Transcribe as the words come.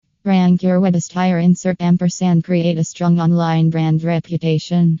Rank your website, hire, insert ampersand, create a strong online brand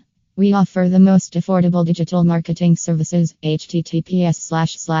reputation. We offer the most affordable digital marketing services.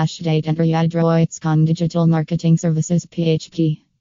 https://dateandreadroits.com Digital Marketing Services PHP